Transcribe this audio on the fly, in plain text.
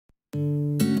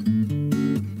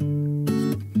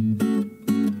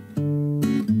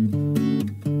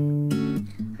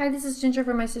Hi, this is Ginger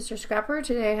from My Sister Scrapper.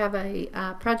 Today I have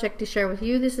a project to share with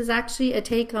you. This is actually a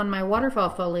take on my waterfall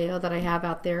folio that I have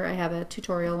out there. I have a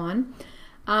tutorial on.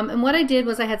 And what I did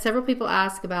was I had several people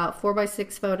ask about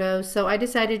 4x6 photos, so I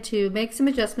decided to make some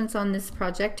adjustments on this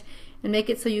project and make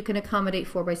it so you can accommodate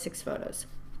 4x6 photos.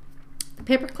 The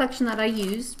paper collection that I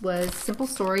used was Simple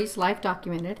Stories Life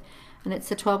Documented, and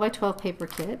it's a 12x12 paper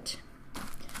kit.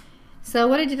 So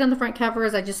what I did on the front cover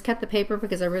is I just cut the paper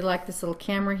because I really like this little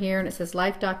camera here, and it says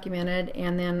Life Documented,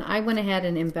 and then I went ahead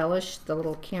and embellished the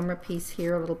little camera piece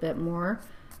here a little bit more,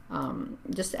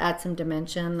 just to add some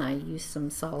dimension. I used some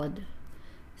solid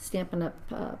Stampin'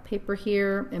 Up paper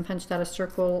here and punched out a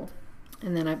circle,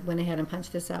 and then I went ahead and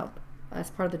punched this out as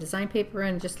part of the design paper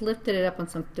and just lifted it up on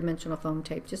some dimensional foam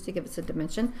tape just to give it some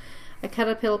dimension. I cut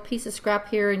a little piece of scrap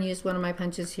here and used one of my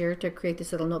punches here to create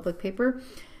this little notebook paper.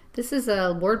 This is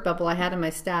a word bubble I had in my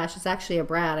stash. It's actually a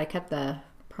brad. I cut the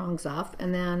prongs off,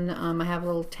 and then I have a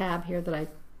little tab here that I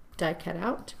die cut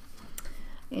out.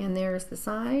 And there's the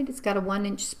side. It's got a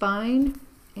 1-inch spine,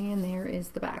 and there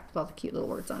is the back with all the cute little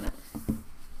words on it.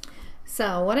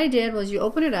 So what I did was you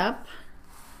open it up,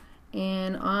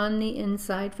 and on the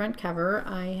inside front cover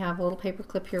I have a little paper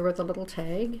clip here with a little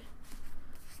tag.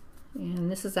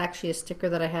 And this is actually a sticker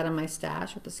that I had on my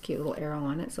stash with this cute little arrow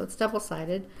on it. So it's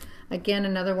double-sided. Again,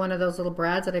 another one of those little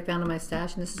brads that I found in my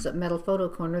stash, and this is a metal photo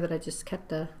corner that I just cut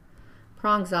the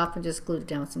prongs off and just glued it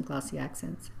down with some glossy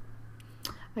accents.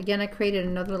 Again, I created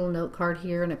another little note card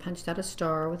here, and I punched out a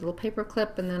star with a little paper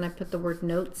clip, and then I put the word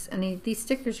notes. And these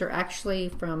stickers are actually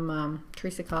from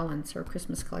Teresa Collins, her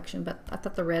Christmas collection, but I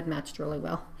thought the red matched really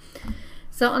well.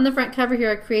 So on the front cover here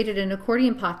I created an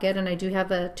accordion pocket, and I do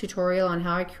have a tutorial on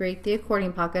how I create the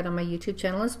accordion pocket on my YouTube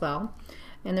channel as well.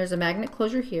 And there's a magnet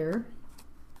closure here.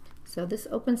 So this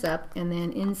opens up, and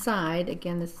then inside,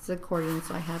 again, this is accordion,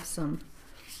 so I have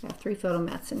 3 photo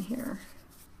mats in here.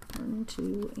 1,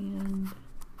 2, and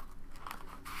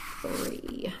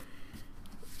 3.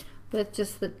 But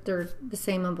just that they're the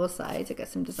same on both sides. I got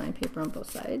some design paper on both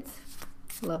sides.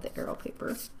 I love the arrow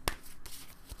paper.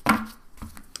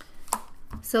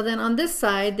 So then on this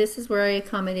side, this is where I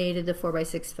accommodated the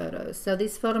 4x6 photos. So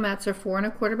these photo mats are 4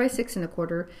 1/4 by 6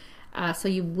 1/4. So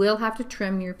you will have to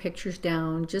trim your pictures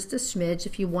down just a smidge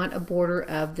if you want a border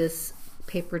of this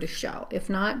paper to show. If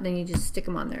not, then you just stick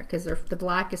them on there because the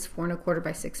black is 4 1/4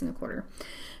 by 6 1/4.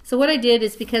 So what I did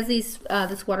is, because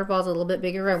this waterfall is a little bit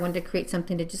bigger, I wanted to create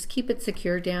something to just keep it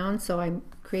secure down. So I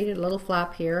created a little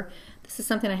flap here. This is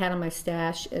something I had on my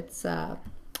stash. It's a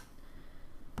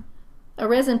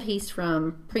resin piece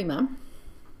from Prima,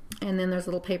 and then there's a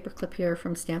little paper clip here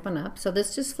from Stampin' Up. So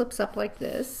this just flips up like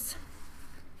this,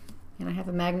 and I have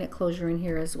a magnet closure in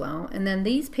here as well. And then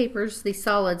these papers, these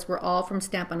solids, were all from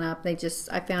Stampin' Up. I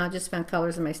just found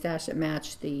colors in my stash that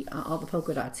matched all the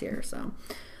polka dots here. So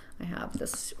I have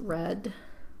this red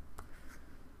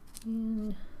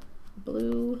and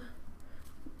blue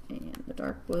and the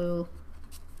dark blue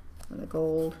and the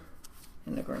gold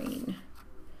and the green.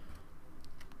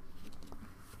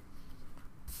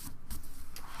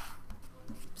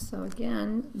 So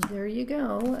again, there you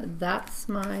go. That's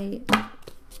my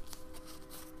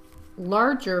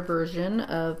larger version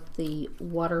of the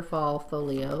waterfall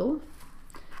folio,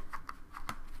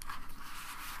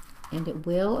 and it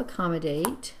will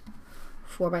accommodate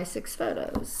 4x6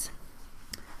 photos.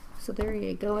 So there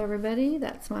you go, everybody.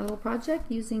 That's my little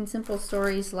project using Simple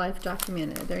Stories Life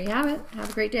Documented. There you have it.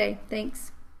 Have a great day.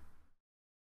 Thanks.